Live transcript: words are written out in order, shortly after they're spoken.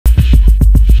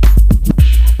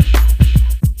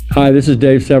Hi, this is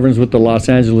Dave Severns with the Los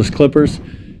Angeles Clippers,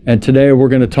 and today we're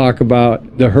going to talk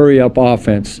about the hurry-up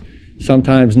offense,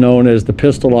 sometimes known as the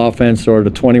pistol offense or the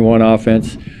 21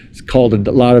 offense. It's called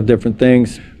a lot of different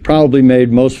things, probably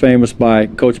made most famous by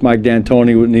Coach Mike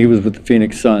D'Antoni when he was with the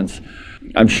Phoenix Suns.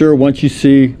 I'm sure once you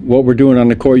see what we're doing on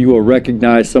the court, you will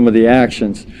recognize some of the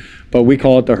actions, but we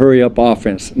call it the hurry-up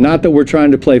offense. Not that we're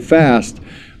trying to play fast,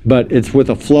 but it's with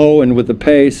a flow and with a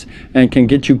pace and can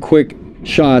get you quick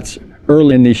shots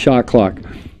early in the shot clock.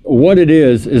 What it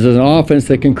is an offense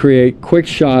that can create quick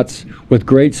shots with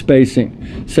great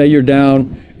spacing. Say you're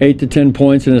down 8 to 10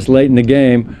 points and it's late in the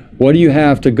game. What do you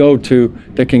have to go to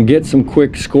that can get some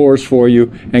quick scores for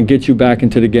you and get you back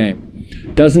into the game?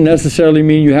 Doesn't necessarily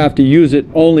mean you have to use it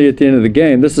only at the end of the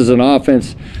game. This is an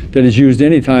offense that is used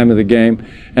any time of the game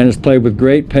and is played with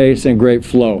great pace and great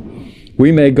flow.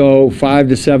 We may go 5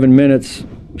 to 7 minutes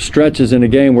stretches in a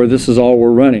game where this is all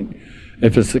we're running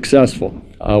if it's successful.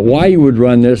 Why you would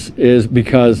run this is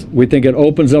because we think it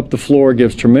opens up the floor,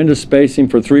 gives tremendous spacing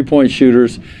for three-point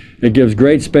shooters, it gives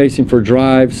great spacing for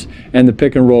drives and the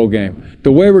pick and roll game.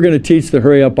 The way we're going to teach the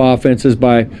hurry-up offense is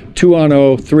by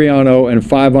 2-on-0, 3-on-0, and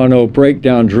 5-on-0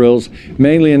 breakdown drills,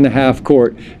 mainly in the half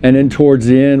court. And then towards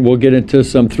the end, we'll get into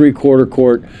some three-quarter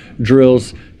court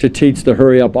drills to teach the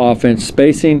hurry-up offense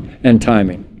spacing and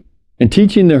timing. In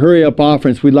teaching the hurry-up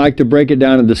offense, we like to break it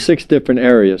down into 6 different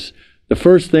areas. The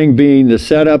first thing being the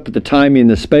setup, the timing,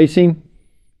 the spacing.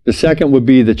 The second would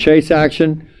be the chase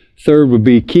action. Third would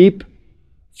be keep.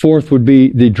 Fourth would be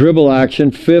the dribble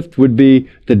action. Fifth would be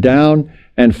the down.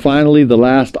 And finally, the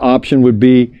last option would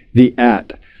be the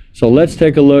at. So let's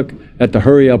take a look at the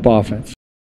hurry-up offense.